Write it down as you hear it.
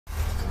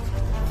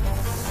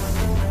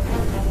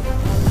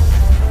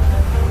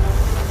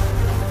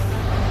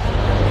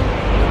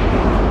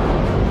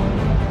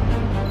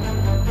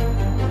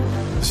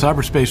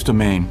cyberspace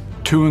domain,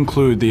 to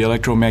include the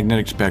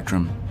electromagnetic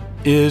spectrum,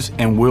 is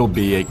and will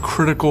be a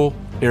critical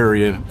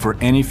area for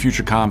any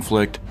future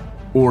conflict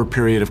or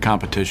period of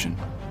competition.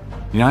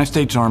 The United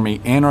States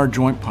Army and our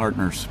joint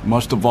partners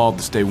must evolve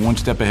to stay one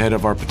step ahead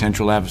of our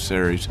potential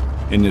adversaries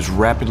in this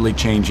rapidly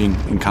changing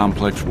and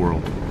complex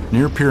world.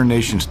 Near-peer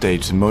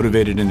nation-states and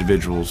motivated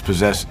individuals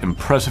possess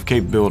impressive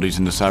capabilities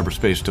in the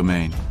cyberspace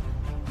domain.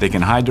 They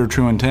can hide their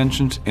true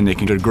intentions, and they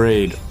can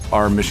degrade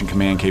our mission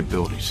command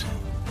capabilities.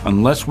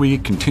 Unless we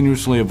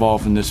continuously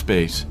evolve in this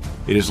space,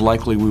 it is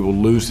likely we will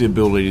lose the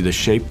ability to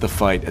shape the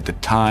fight at the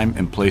time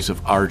and place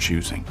of our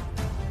choosing.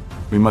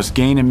 We must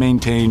gain and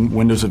maintain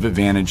windows of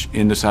advantage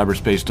in the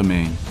cyberspace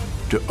domain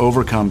to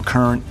overcome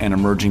current and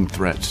emerging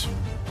threats.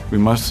 We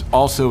must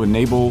also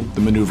enable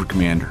the maneuver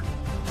commander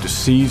to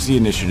seize the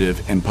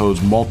initiative and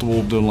pose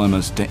multiple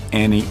dilemmas to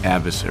any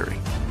adversary.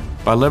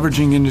 By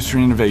leveraging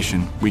industry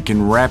innovation, we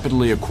can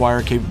rapidly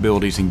acquire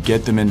capabilities and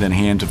get them into the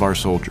hands of our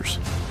soldiers.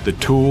 The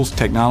tools,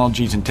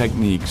 technologies, and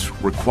techniques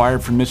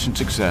required for mission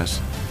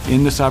success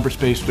in the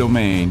cyberspace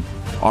domain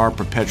are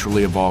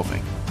perpetually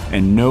evolving,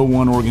 and no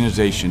one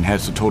organization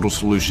has the total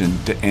solution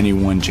to any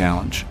one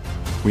challenge.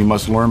 We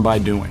must learn by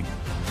doing.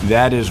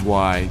 That is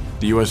why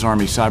the U.S.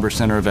 Army Cyber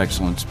Center of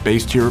Excellence,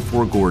 based here at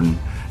Fort Gordon,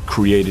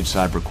 created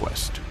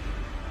CyberQuest.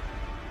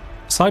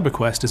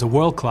 CyberQuest is a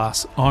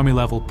world-class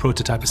Army-level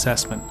prototype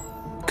assessment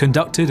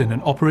conducted in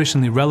an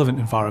operationally relevant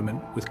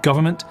environment with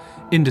government,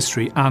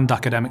 industry, and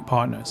academic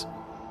partners.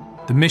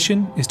 The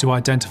mission is to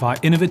identify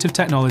innovative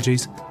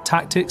technologies,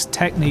 tactics,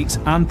 techniques,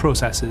 and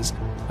processes,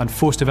 and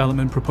force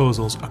development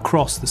proposals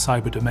across the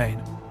cyber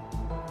domain.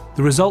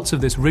 The results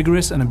of this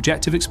rigorous and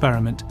objective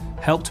experiment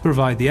help to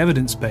provide the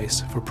evidence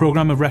base for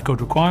program of record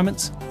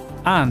requirements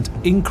and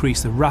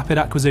increase the rapid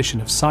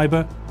acquisition of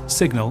cyber,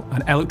 signal,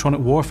 and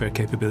electronic warfare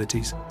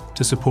capabilities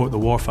to support the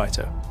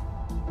warfighter.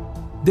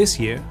 This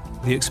year,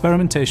 the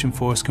experimentation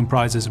force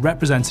comprises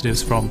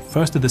representatives from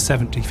 1st of the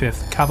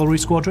 75th Cavalry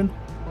Squadron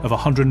of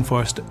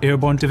 101st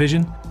Airborne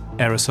Division,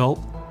 Air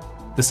Assault,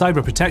 the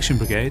Cyber Protection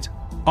Brigade,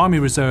 Army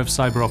Reserve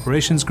Cyber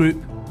Operations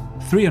Group,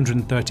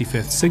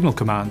 335th Signal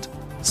Command,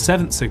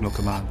 7th Signal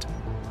Command,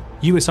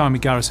 US Army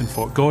Garrison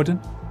Fort Gordon,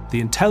 the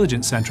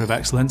Intelligence Center of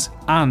Excellence,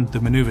 and the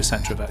Maneuver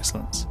Center of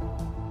Excellence.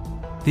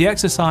 The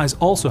exercise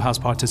also has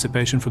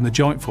participation from the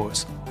Joint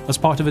Force as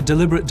part of a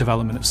deliberate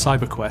development of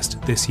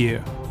CyberQuest this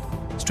year.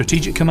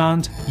 Strategic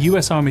Command,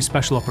 US Army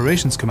Special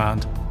Operations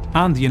Command,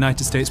 and the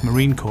United States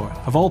Marine Corps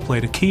have all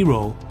played a key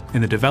role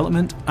in the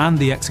development and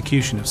the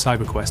execution of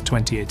CyberQuest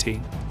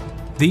 2018.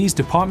 These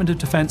Department of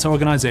Defense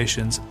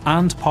organizations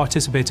and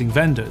participating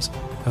vendors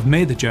have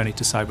made the journey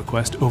to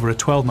CyberQuest over a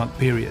 12-month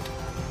period,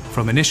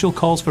 from initial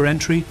calls for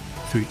entry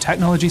through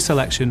technology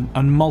selection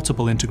and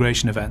multiple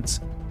integration events.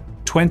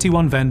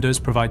 21 vendors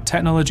provide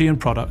technology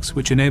and products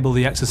which enable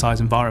the exercise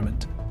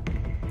environment.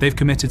 They've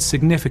committed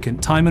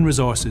significant time and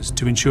resources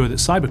to ensure that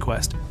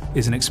CyberQuest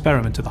is an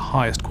experiment of the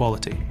highest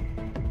quality.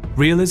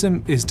 Realism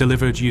is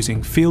delivered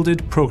using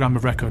fielded program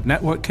of record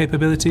network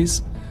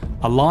capabilities,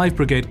 a live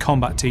brigade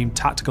combat team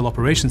tactical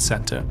operations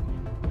center,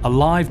 a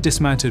live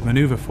dismounted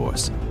maneuver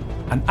force,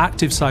 an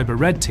active cyber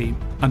red team,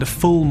 and a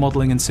full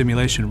modeling and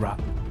simulation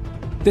wrap.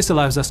 This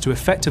allows us to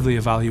effectively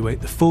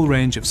evaluate the full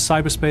range of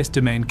cyberspace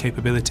domain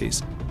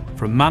capabilities,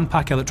 from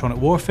manpack electronic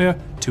warfare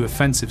to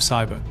offensive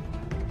cyber.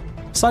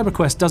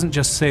 CyberQuest doesn't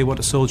just say what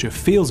a soldier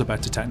feels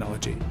about a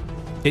technology.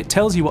 It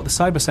tells you what the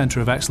Cyber Center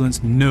of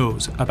Excellence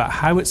knows about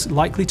how it's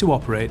likely to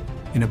operate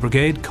in a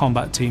brigade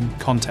combat team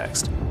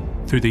context,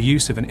 through the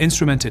use of an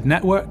instrumented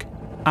network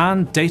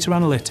and data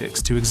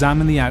analytics to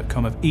examine the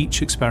outcome of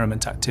each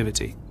experiment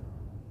activity.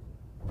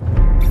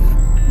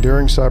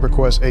 During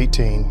CyberQuest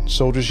 18,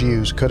 soldiers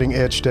use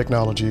cutting-edge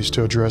technologies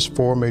to address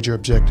 4 major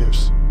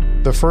objectives.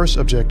 The first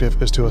objective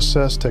is to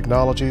assess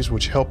technologies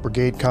which help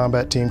brigade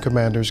combat team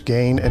commanders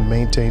gain and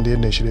maintain the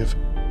initiative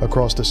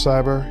across the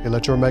cyber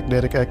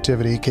electromagnetic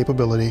activity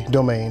capability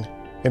domain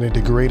in a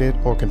degraded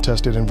or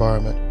contested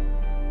environment.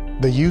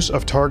 The use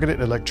of targeted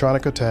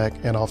electronic attack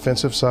and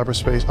offensive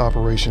cyberspace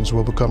operations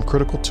will become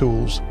critical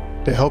tools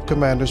to help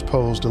commanders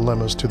pose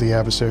dilemmas to the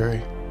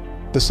adversary.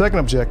 The second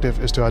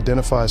objective is to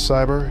identify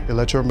cyber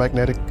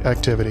electromagnetic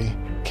activity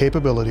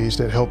capabilities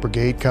that help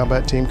brigade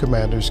combat team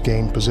commanders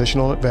gain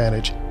positional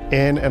advantage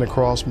in and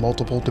across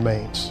multiple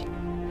domains.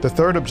 The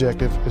third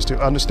objective is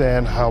to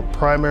understand how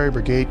primary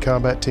brigade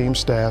combat team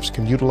staffs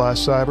can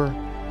utilize cyber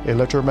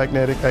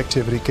electromagnetic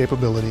activity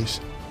capabilities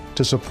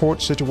to support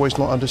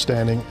situational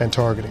understanding and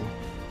targeting.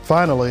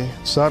 Finally,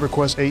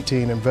 CyberQuest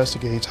 18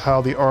 investigates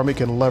how the Army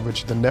can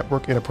leverage the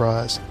network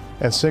enterprise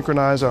and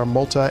synchronize our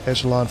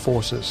multi-echelon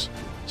forces,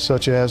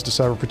 such as the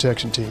cyber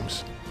protection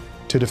teams,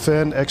 to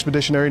defend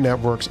expeditionary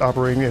networks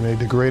operating in a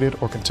degraded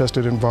or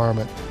contested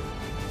environment.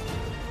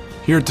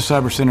 Here at the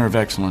Cyber Center of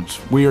Excellence,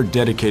 we are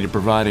dedicated to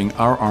providing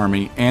our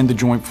Army and the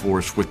Joint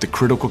Force with the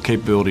critical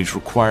capabilities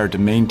required to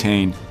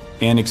maintain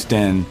and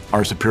extend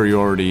our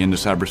superiority in the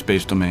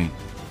cyberspace domain.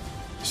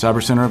 The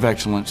Cyber Center of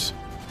Excellence,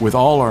 with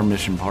all our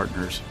mission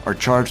partners, are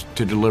charged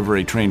to deliver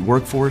a trained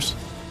workforce,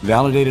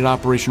 validated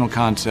operational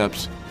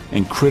concepts,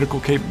 and critical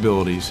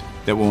capabilities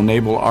that will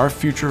enable our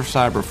future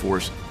cyber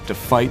force to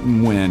fight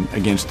and win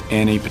against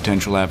any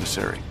potential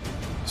adversary.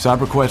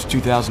 CyberQuest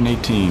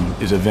 2018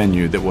 is a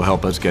venue that will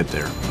help us get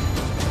there.